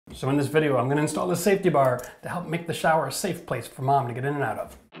So in this video, I'm going to install the safety bar to help make the shower a safe place for mom to get in and out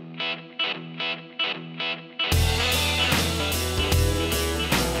of.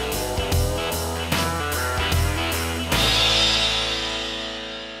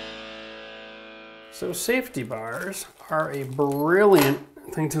 So safety bars are a brilliant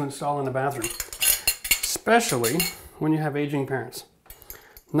thing to install in the bathroom, especially when you have aging parents.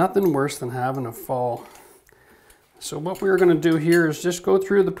 Nothing worse than having a fall. So what we're going to do here is just go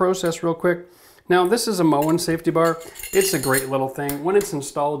through the process real quick. Now this is a Moen safety bar. It's a great little thing. When it's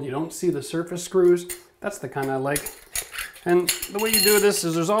installed, you don't see the surface screws. That's the kind I like. And the way you do this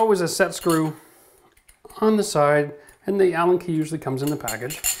is there's always a set screw on the side, and the Allen key usually comes in the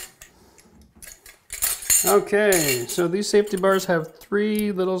package. Okay, so these safety bars have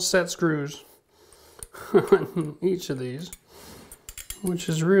 3 little set screws on each of these, which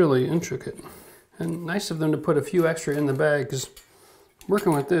is really intricate. And nice of them to put a few extra in the bag, because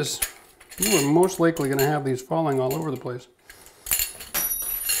working with this, you are most likely going to have these falling all over the place.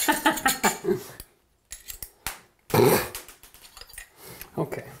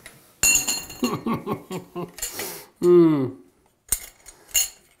 Okay.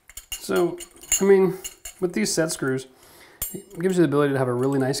 So, I mean, with these set screws, it gives you the ability to have a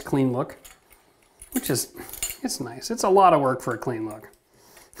really nice clean look, which is, it's nice. It's a lot of work for a clean look.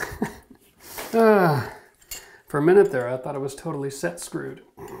 For a minute there, I thought it was totally set screwed.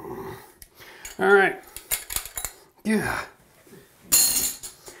 All right. Yeah.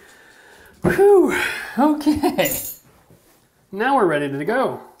 Whew. Okay. Now we're ready to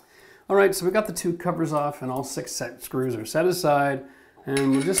go. All right, so we got the 2 covers off and all 6 set screws are set aside,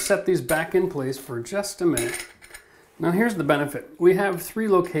 and we'll just set these back in place for just a minute. Now here's the benefit. We have 3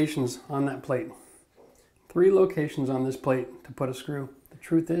 locations on that plate. 3 locations on this plate to put a screw. The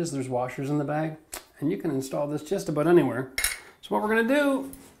truth is there's washers in the bag, and you can install this just about anywhere. So what we're going to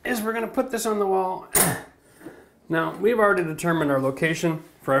do is we're going to put this on the wall. Now we've already determined our location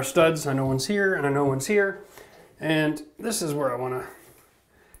for our studs. I know one's here and I know one's here, and this is where I want to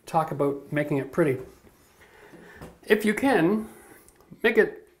talk about making it pretty. If you can, make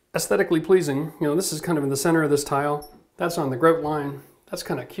it aesthetically pleasing. You know, this is kind of in the center of this tile. That's on the grout line. That's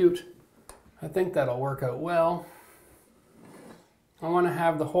kind of cute. I think that'll work out well. I want to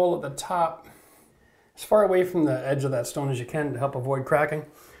have the hole at the top as far away from the edge of that stone as you can to help avoid cracking.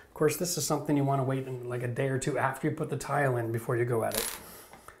 Of course, this is something you want to wait in like a day or 2 after you put the tile in before you go at it.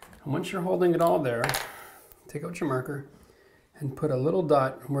 And once you're holding it all there, take out your marker and put a little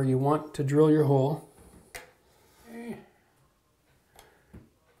dot where you want to drill your hole. Okay.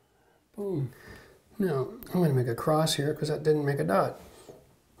 Boom. Now, I'm going to make a cross here because that didn't make a dot.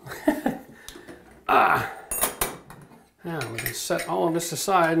 Now we can set all of this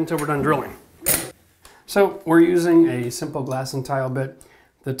aside until we're done drilling. So we're using a simple glass and tile bit.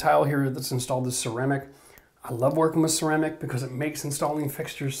 The tile here that's installed is ceramic. I love working with ceramic because it makes installing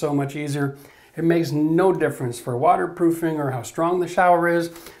fixtures so much easier. It makes no difference for waterproofing or how strong the shower is.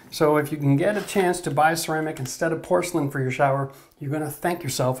 So if you can get a chance to buy ceramic instead of porcelain for your shower, you're going to thank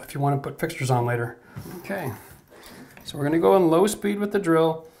yourself if you want to put fixtures on later. Okay, so we're going to go on low speed with the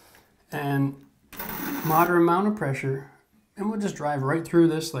drill and moderate amount of pressure, and we'll just drive right through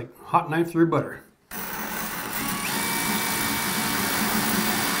this like hot knife through butter.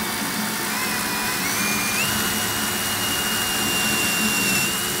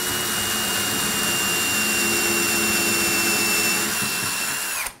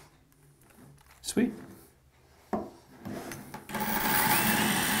 Sweet.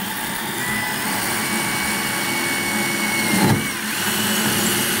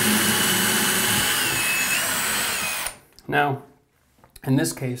 Now, in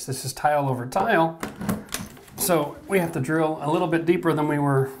this case, this is tile over tile, so we have to drill a little bit deeper than we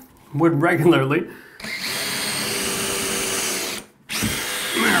would regularly.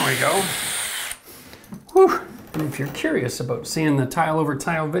 There we go. Whew. And if you're curious about seeing the tile over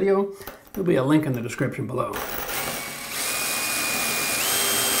tile video, there'll be a link in the description below.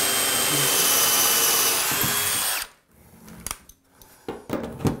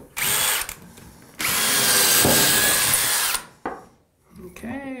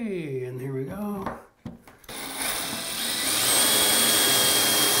 Okay, and here we go.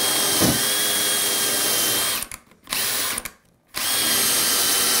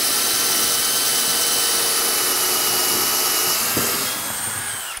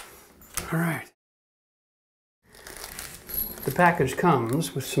 All right. The package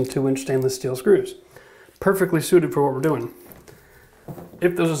comes with some 2-inch stainless steel screws. Perfectly suited for what we're doing.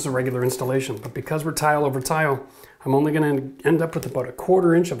 If this is a regular installation, but because we're tile over tile, I'm only going to end up with about a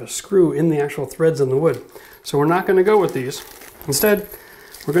 1/4 inch of a screw in the actual threads in the wood. So we're not going to go with these. Instead,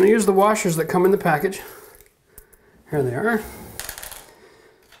 We're going to use the washers that come in the package. Here they are.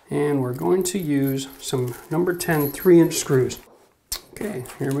 And we're going to use some number 10 3-inch screws. Okay,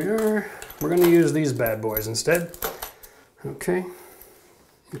 here we are. We're going to use these bad boys instead. Okay,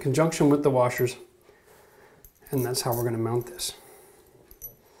 in conjunction with the washers. And that's how we're going to mount this.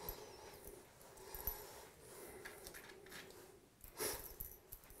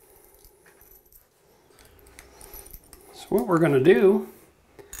 So what we're going to do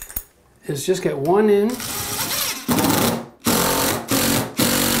is just get one in.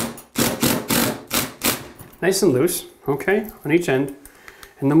 Nice and loose, okay, on each end.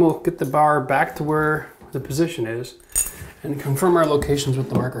 And then we'll get the bar back to where the position is and confirm our locations with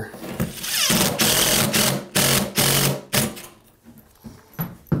the marker.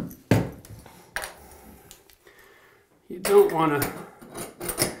 You don't want to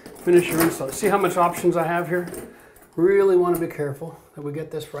finish your install. See how much options I have here? Really want to be careful that we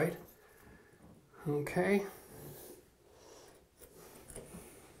get this right. Okay.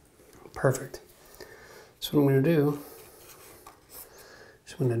 Perfect. So what I'm going to do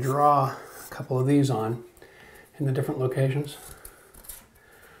is I'm going to draw a couple of these on in the different locations.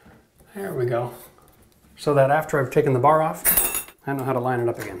 There we go. So that after I've taken the bar off, I know how to line it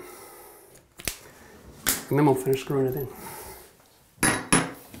up again. And then we'll finish screwing it in.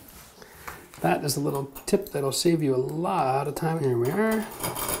 That is a little tip that'll save you a lot of time. Here we are.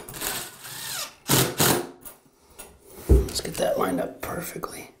 Let's get that lined up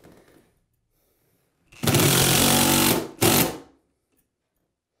perfectly.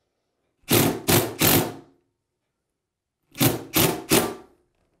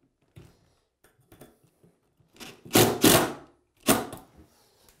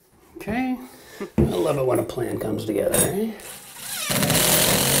 Okay. I love it when a plan comes together, eh?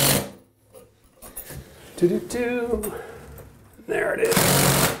 Do-do-do. There it is.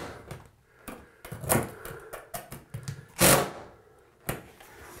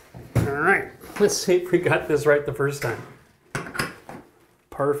 All right, let's see if we got this right the first time.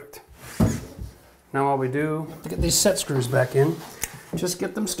 Perfect. Now all we do, get these set screws back in, just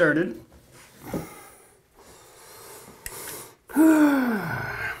get them started.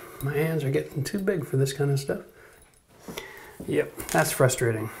 My hands are getting too big for this kind of stuff. Yep, that's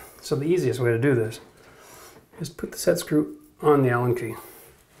frustrating. So the easiest way to do this is put the set screw on the Allen key. You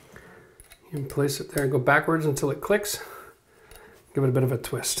can place it there, go backwards until it clicks. Give it a bit of a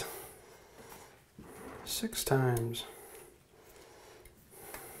twist. 6 times.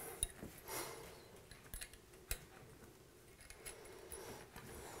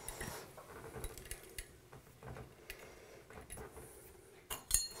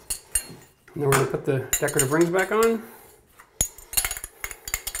 And then we're going to put the decorative rings back on.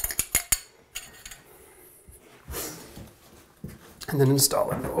 And then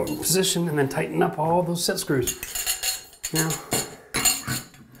install it in position and then tighten up all those set screws. Now,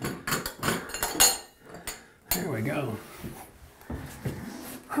 there we go.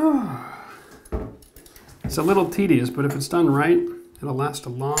 It's a little tedious, but if it's done right, it'll last a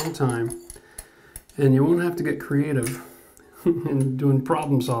long time. And you won't have to get creative in doing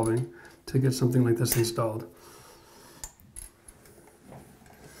problem solving to get something like this installed.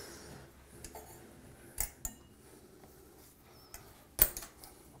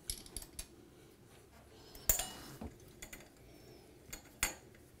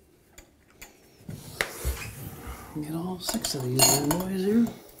 Get all 6 of these bad boys here.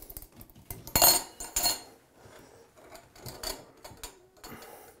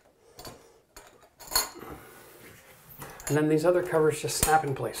 And then these other covers just snap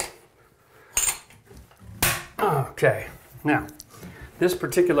in place. Okay, now this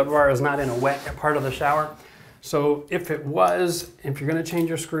particular bar is not in a wet part of the shower. So if it was, if you're going to change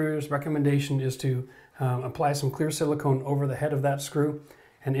your screws, recommendation is to apply some clear silicone over the head of that screw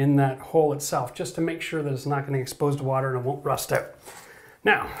and in that hole itself, just to make sure that it's not going to expose to water and it won't rust out.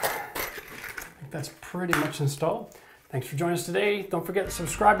 Now, I think that's pretty much installed. Thanks for joining us today. Don't forget to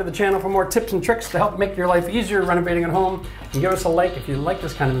subscribe to the channel for more tips and tricks to help make your life easier renovating at home. And give us a like if you like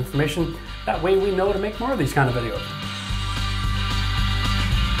this kind of information. That way we know to make more of these kind of videos.